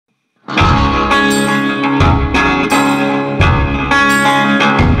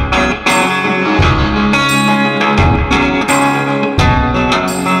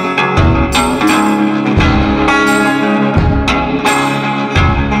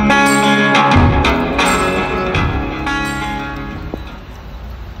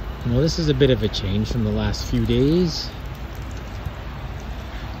Well, this is a bit of a change from the last few days.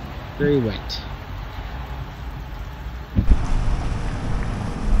 Very wet.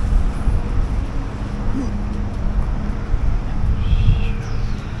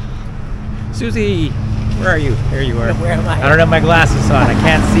 Susie, where are you? There you are. Where am I? I don't have my glasses on. I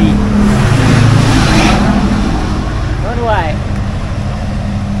can't see. Nor do I.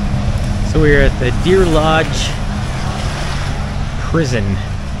 So we're at the Deer Lodge Prison,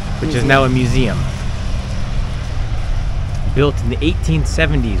 which is now a museum. Built in the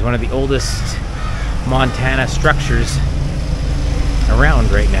 1870s, one of the oldest Montana structures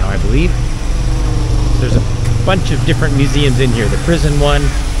around right now, I believe. There's a bunch of different museums in here. The prison one,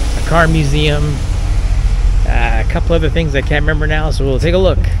 a car museum, a couple other things I can't remember now, so we'll take a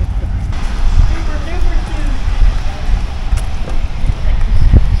look.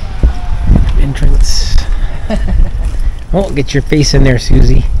 Entrance. Oh, get your face in there,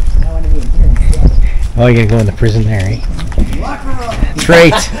 Susie. I want to be in here instead. Oh, you gotta go in the prison there, eh? That's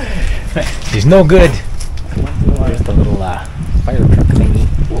right. She's no good. There's the little fire truck thingy.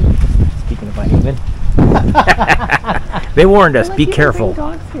 Speaking of uneven. They warned us, be careful.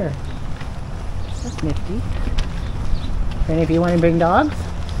 Bring dogs here. That's nifty. Any of you want to bring dogs?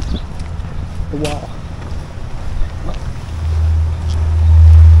 The wall.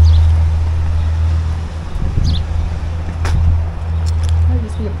 That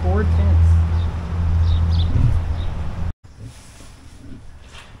used to be a board fence.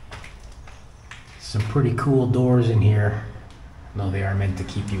 Some pretty cool doors in here. No, they are meant to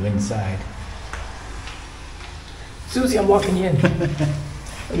keep you inside. Susie, I'm walking you in. Look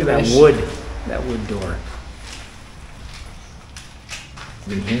at that wood. That wood door.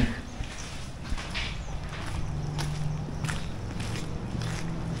 In here.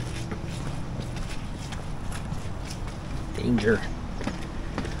 Danger.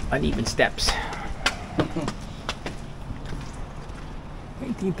 Uneven steps.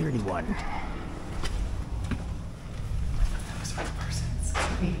 1931.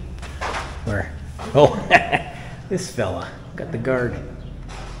 Where? Oh, this fella got the guard.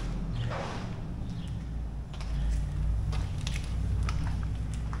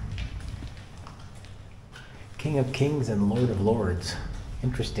 King of Kings and Lord of Lords.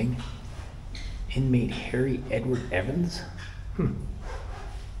 Interesting. Inmate Harry Edward Evans.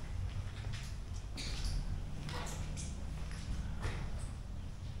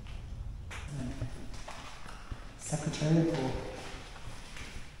 Secretary of the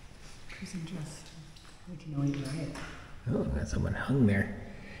Prison Just 1908 riot. Oh, got someone hung there.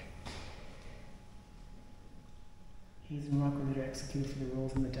 Hayes and Rock were later executed for their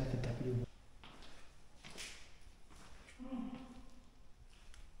roles in the death of Deputy.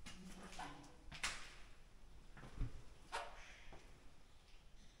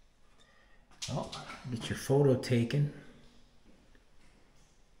 Oh, get your photo taken.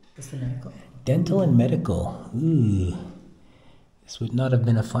 What's the medical? Dental and medical. Ooh. This would not have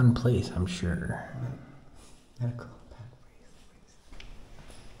been a fun place, I'm sure. Medical.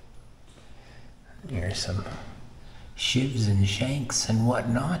 Here's some shivs and shanks and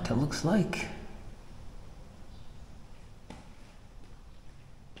whatnot, it looks like.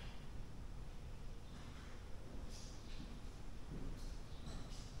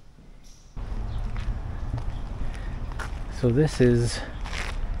 So this is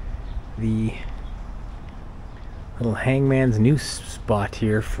the little hangman's noose spot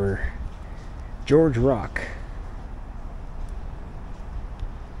here for George Rock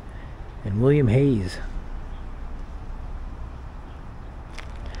and William Hayes.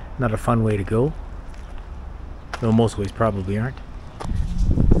 Not a fun way to go, though most ways probably aren't.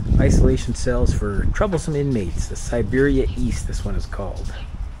 Isolation cells for troublesome inmates, the Siberia East, this one is called.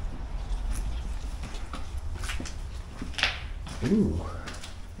 Ooh.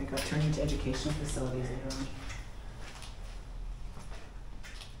 They got turned into educational facilities later on.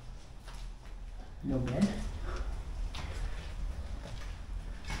 No bed.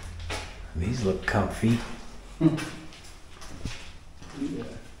 These look comfy. Yeah.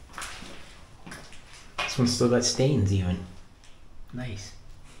 This one's still got stains even. Nice.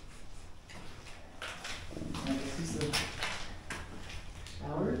 I guess this is the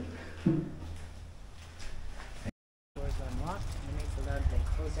shower. Doors unlocked. Inmates allowed to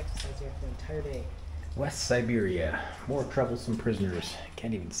closed exercise here for the entire day. West Siberia. More troublesome prisoners.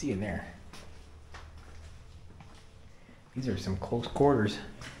 Can't even see in there. These are some close quarters.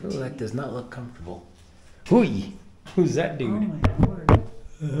 Oh, that does not look comfortable. Hooey! Who's that dude? Oh my word.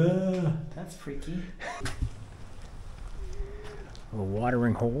 That's freaky. A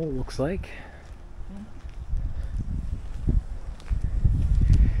watering hole, looks like.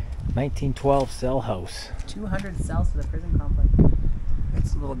 1912 cell house. 200 cells for the prison complex.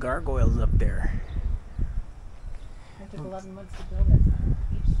 That's little gargoyles up there. It took 11 months to build it.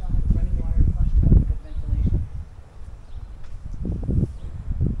 Each cell had running water, flush toilet, and good ventilation.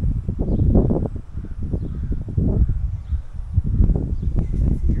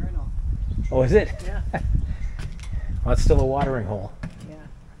 That's the urinal. Oh, is it? Yeah. Well, it's still a watering hole. Yeah.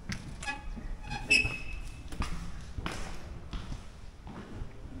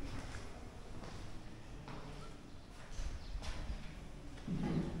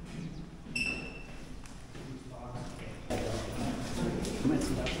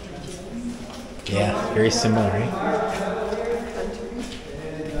 Yeah, very similar, right?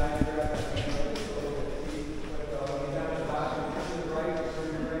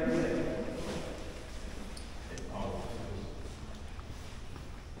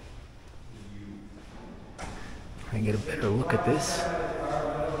 I get a better look at this. I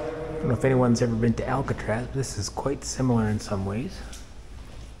don't know if anyone's ever been to Alcatraz, but this is quite similar in some ways.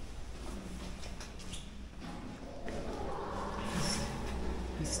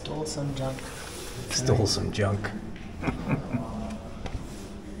 He stole some junk. Stole some junk.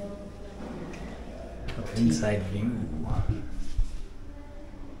 Inside view.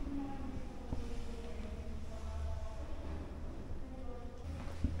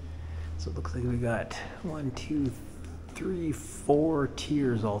 So it looks like we got 1, 2, 3, 4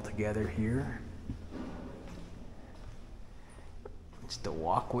 tiers altogether here. Just a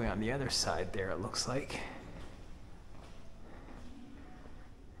walkway on the other side there, it looks like.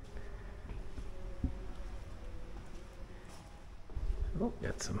 Oh,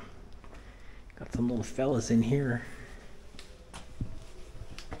 got some little fellas in here.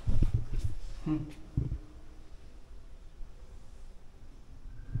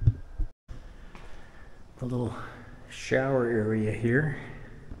 A little shower area here.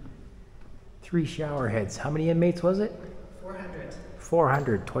 3 shower heads. How many inmates was it? 400.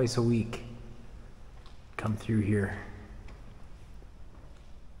 400 twice a week. Come through here.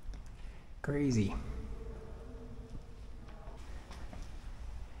 Crazy.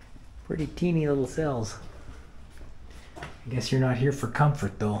 Pretty teeny little cells. I guess you're not here for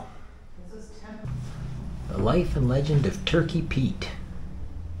comfort though. The life and legend of Turkey Pete.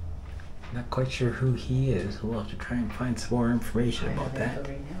 Not quite sure who he is. We'll have to try and find some more information about that.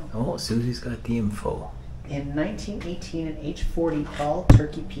 Oh, Susie's got the info. In 1918, at age 40, Paul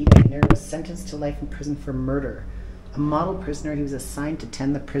Turkey Pete Aigner was sentenced to life in prison for murder. A model prisoner, he was assigned to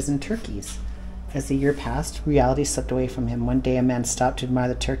tend the prison turkeys. As the year passed, reality slipped away from him. One day, a man stopped to admire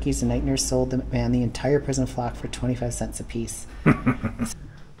the turkeys, and Aigner sold the man the entire prison flock for 25 cents apiece. Looks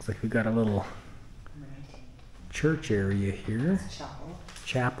like we got a little church area here. Chapel.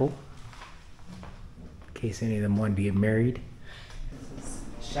 Chapel. In case any of them wanted to get married. This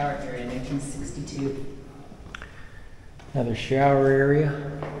is shower area, 1962. Another shower area.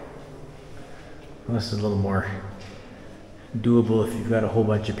 Well, this is a little more doable if you've got a whole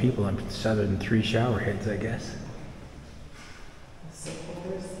bunch of people. It's other than 3 shower heads, I guess. Soap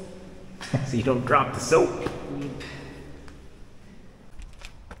holders. So you don't drop the soap.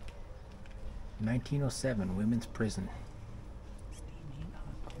 1907, women's prison.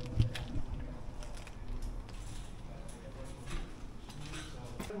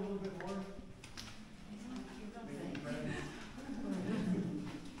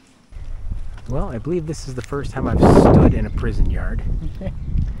 Well, I believe this is the first time I've stood in a prison yard,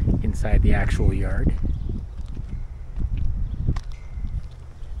 inside the actual yard.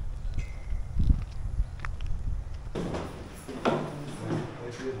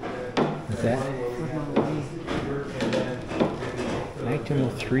 What's that?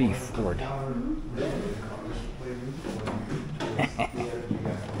 1903 Ford.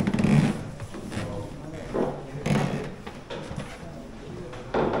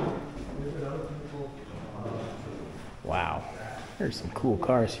 Wow, there's some cool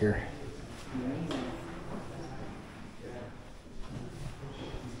cars here.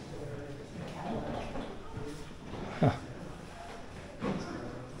 Huh.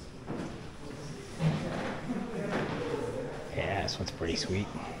 Yeah, this one's pretty sweet.